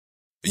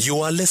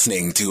You are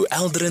listening to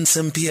Aldrin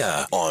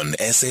Sampear on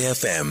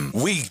SAFM.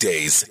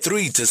 Weekdays,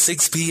 3 to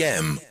 6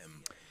 p.m.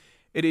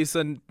 It is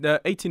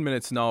 18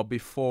 minutes now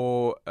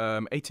before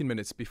 18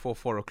 minutes before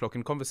 4 o'clock.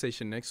 In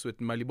conversation next with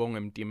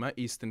Malibongwe Mtima,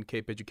 Eastern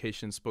Cape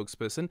Education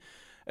spokesperson.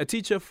 A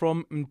teacher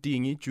from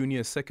Mdingi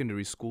Junior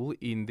Secondary School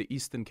in the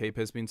Eastern Cape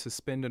has been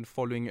suspended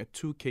following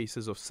 2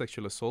 cases of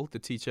sexual assault. The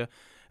teacher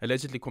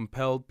allegedly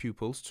compelled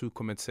pupils to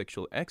commit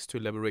sexual acts. To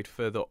elaborate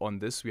further on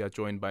this, we are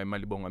joined by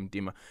Malibongwe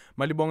Mtima.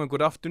 Malibongwe,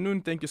 good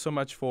afternoon. Thank you so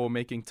much for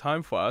making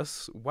time for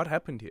us. What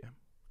happened here?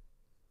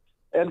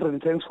 Aldrin,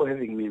 thanks for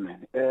having me,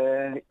 man.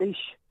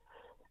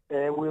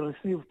 We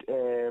received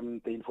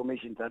the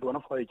information that one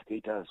of our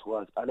educators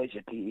was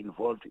allegedly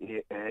involved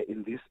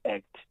in this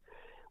act,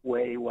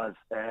 where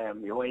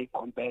he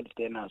compelled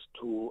learners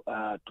to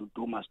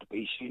do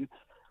masturbation.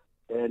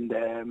 And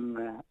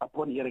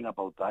upon hearing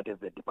about that as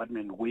the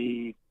department,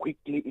 we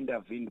quickly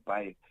intervened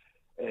by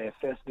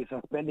firstly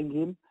suspending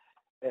him,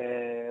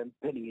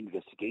 pending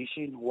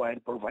investigation, while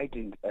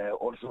providing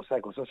also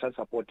psychosocial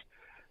support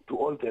to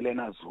all the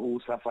learners who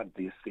suffered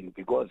this thing,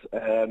 because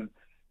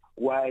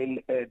while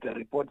the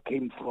report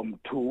came from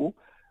 2,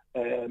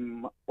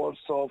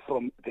 also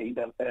from the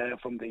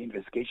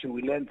investigation,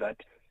 we learned that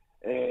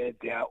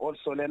there are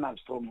also learners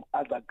from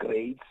other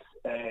grades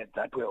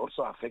that were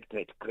also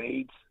affected,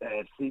 grades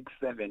 6,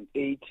 7,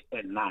 8,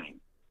 and 9.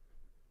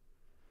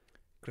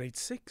 Grade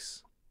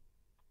 6?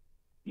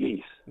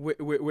 Yes.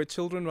 Where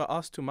children were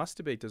asked to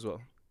masturbate as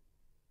well?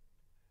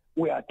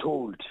 We are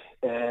told,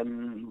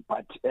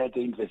 but the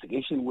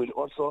investigation will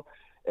also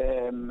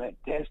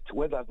test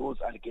whether those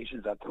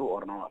allegations are true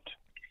or not.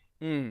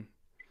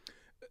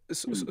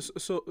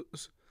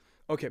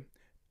 Okay.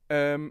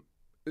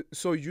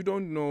 So you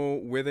don't know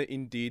whether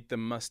indeed the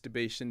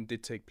masturbation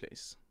did take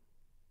place?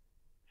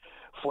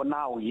 For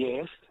now,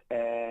 yes.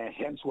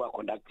 Hence, we are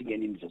conducting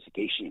an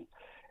investigation.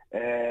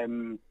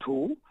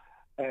 2,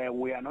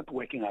 we are not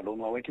working alone.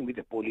 We are working with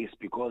the police,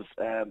 because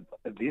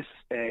this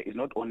is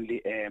not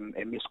only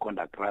a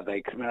misconduct, rather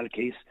a criminal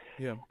case.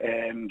 Yeah.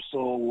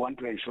 So we want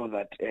to ensure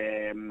that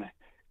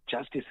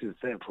justice is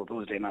served for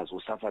those learners who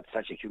suffered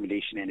such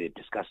accumulation and a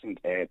disgusting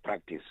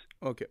practice.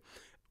 Okay.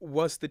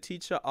 Was the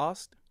teacher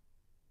asked?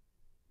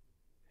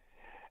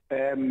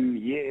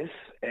 Yes.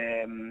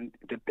 In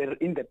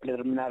the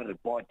preliminary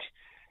report,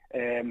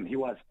 he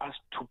was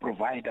asked to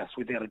provide us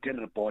with a written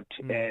report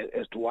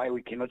as to why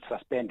we cannot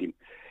suspend him.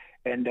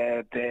 And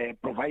the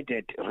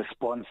provided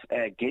response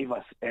gave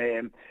us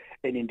an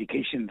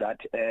indication that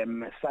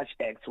such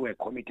acts were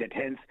committed.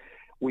 Hence,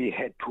 we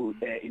had to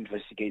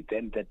investigate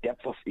then the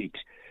depth of it.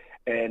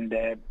 And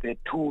the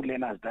 2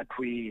 learners that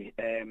we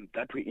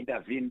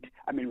interviewed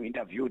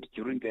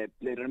during the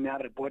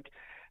preliminary report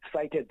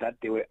cited that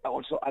there were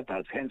also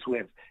others. Hence, we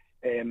have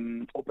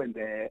opened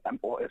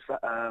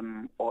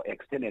or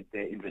extended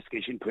the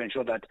investigation to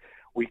ensure that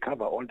we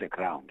cover all the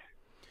ground.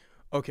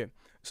 Okay.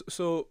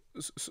 So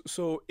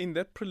in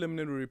that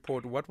preliminary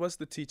report, what was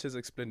the teacher's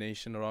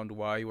explanation around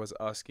why he was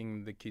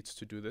asking the kids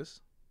to do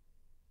this?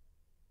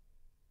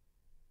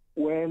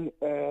 Well,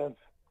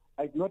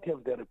 I do not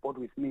have the report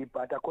with me,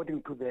 but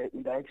according to the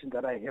interaction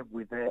that I have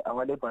with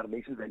our labor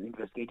relations and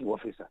investigating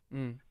officer,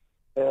 the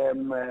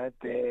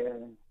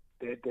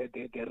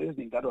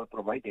reasoning that was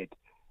provided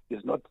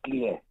is not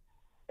clear,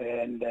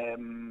 and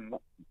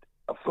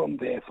from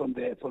the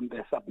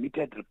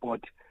submitted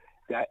report,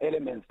 there are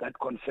elements that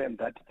confirm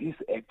that these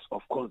acts,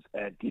 of course,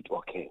 did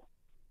occur.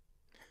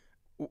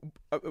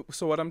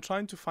 So what I'm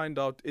trying to find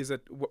out is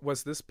that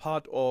was this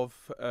part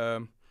of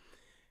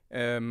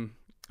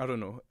I don't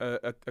know,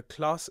 a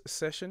class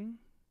session?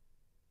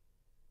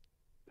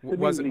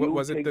 Was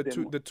it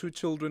the two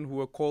children who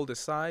were called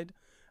aside?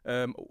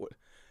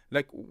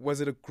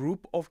 Was it a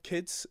group of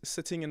kids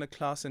sitting in a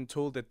class and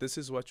told that this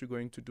is what you're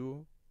going to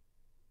do?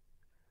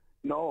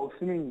 No,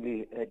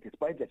 seemingly,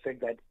 despite the fact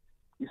that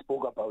he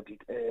spoke about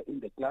it in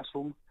the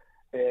classroom,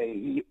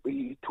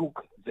 he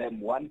took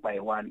them one by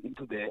one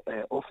into the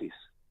office.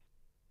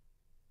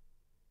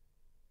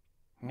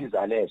 It is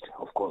alleged,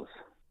 of course.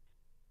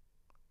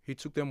 He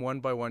took them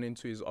one by one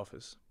into his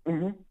office.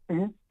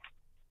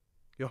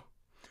 Yeah.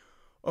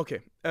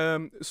 Okay.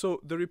 So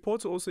the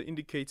report's also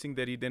indicating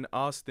that he then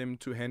asked them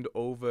to hand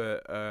over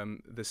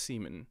the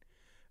semen.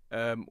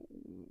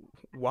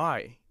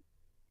 Why?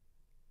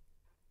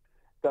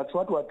 That's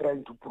what we're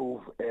trying to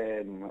prove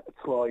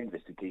through our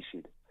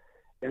investigation,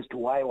 as to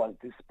why was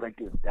this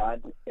practice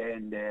done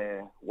and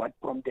what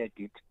prompted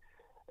it,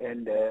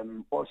 and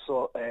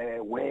also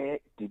where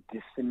did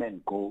the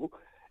semen go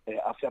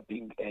after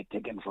being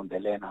taken from the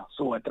learner.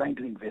 So we're trying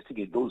to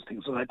investigate those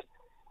things so that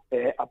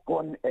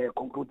upon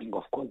concluding,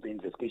 of course, the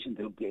investigation,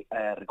 there will be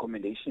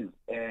recommendations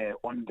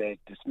on the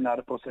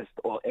disciplinary process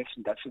or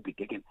action that should be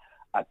taken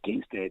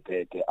against the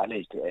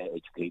alleged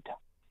educator.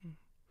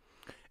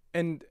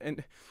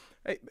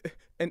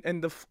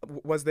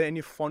 Was there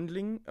any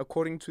fondling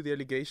according to the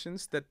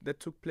allegations that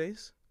took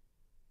place?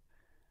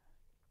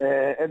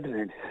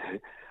 Edwin,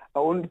 I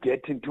won't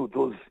get into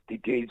those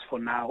details for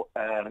now.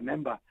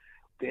 Remember,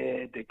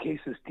 the case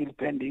is still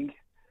pending.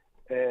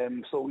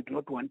 So we do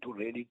not want to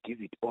really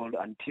give it all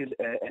until,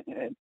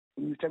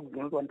 in fact, we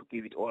do not want to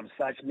give it all.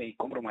 Such may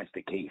compromise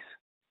the case.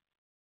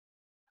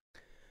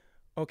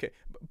 Okay,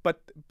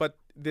 but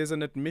there's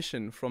an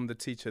admission from the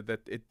teacher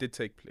that it did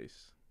take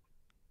place.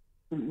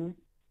 Mm-hmm.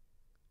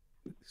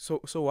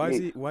 So why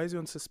is he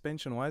on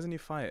suspension? Why isn't he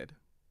fired?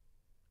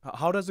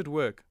 How does it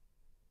work?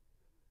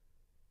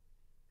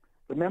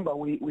 Remember,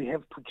 we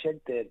have to check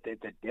the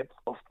depth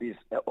of this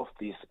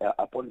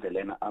upon the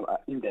learner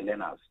in the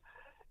learners,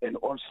 and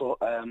also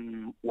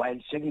while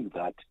checking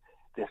that,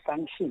 the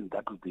sanction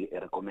that will be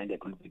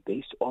recommended will be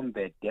based on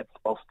the depth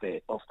of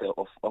this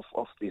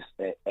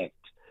act.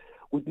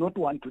 We do not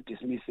want to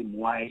dismiss him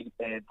while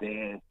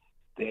the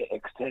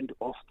extent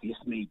of this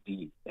may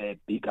be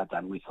bigger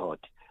than we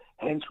thought.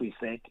 Hence, we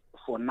said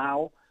for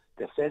now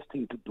the first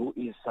thing to do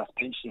is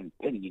suspension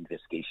pending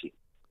investigation.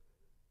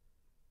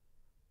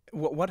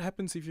 What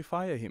happens if you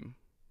fire him?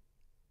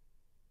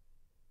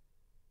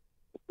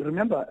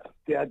 Remember,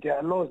 there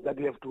are laws that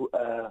we have to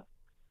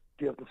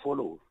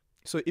follow.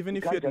 So even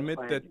if you admit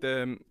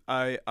that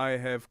I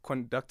have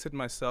conducted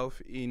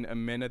myself in a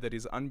manner that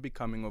is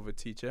unbecoming of a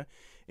teacher,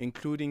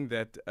 including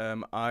that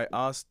I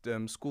asked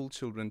school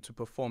children to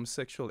perform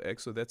sexual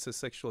acts, so that's a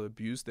sexual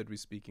abuse that we're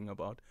speaking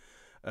about,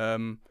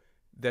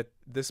 that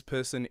this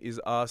person is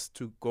asked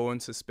to go on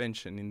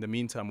suspension in the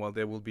meantime while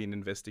there will be an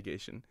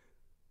investigation.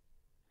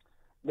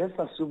 Let's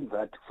assume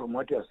that, from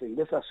what you are saying,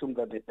 let's assume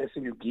that the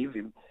person, you give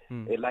him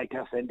a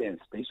lighter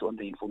sentence based on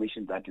the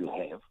information that you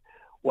have.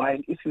 While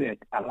if you had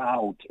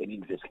allowed an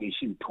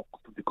investigation to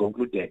be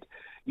concluded,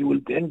 you will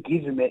then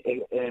give him a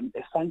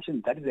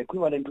sanction that is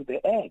equivalent to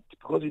the act,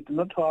 because we do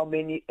not know how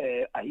many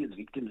are his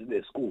victims in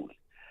the school.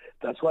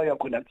 That's why we are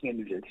conducting an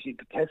investigation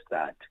to test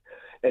that.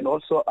 And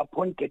also,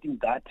 upon getting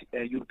that,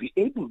 you'll be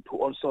able to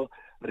also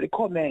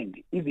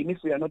recommend, even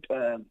if we are not,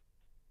 in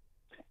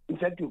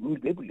fact, you will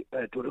be able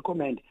to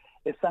recommend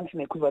a sanction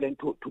equivalent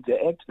to the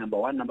act, number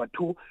one. Number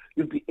two,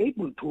 you'll be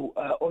able to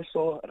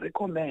also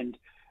recommend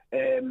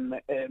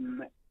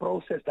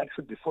process that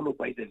should be followed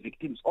by the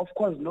victims, of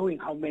course, knowing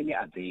how many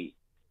are there.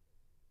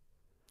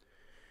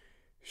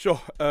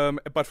 Sure,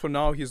 but for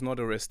now he's not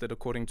arrested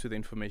according to the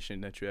information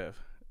that you have,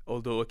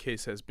 although a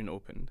case has been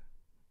opened.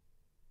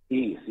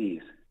 Yes.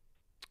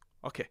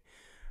 Okay.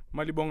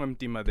 Malibongwe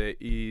Mtima there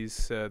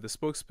is the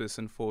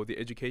spokesperson for the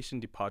education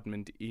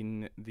department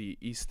in the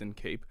Eastern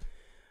Cape.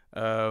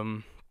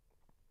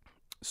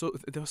 So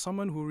there was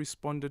someone who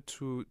responded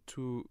to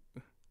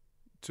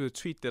a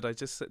tweet that I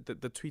just said,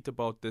 the tweet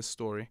about this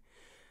story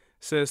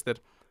says that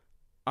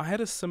I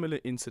had a similar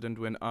incident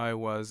when I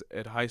was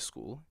at high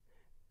school,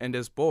 and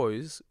as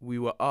boys we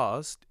were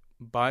asked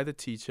by the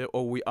teacher,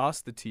 or we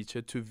asked the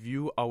teacher to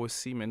view our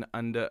semen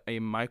under a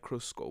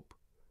microscope.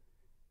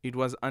 It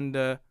was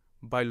under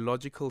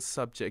biological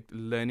subject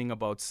learning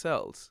about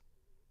cells.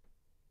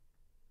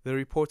 The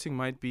reporting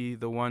might be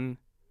the one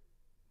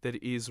that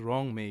is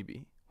wrong,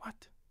 maybe.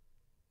 What?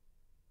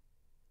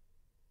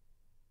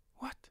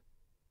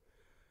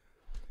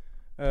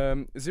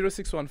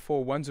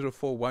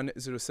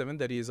 0614-104-107,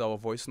 that is our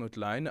voice note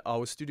line.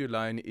 Our studio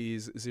line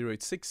is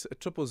 086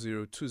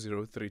 000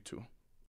 2032.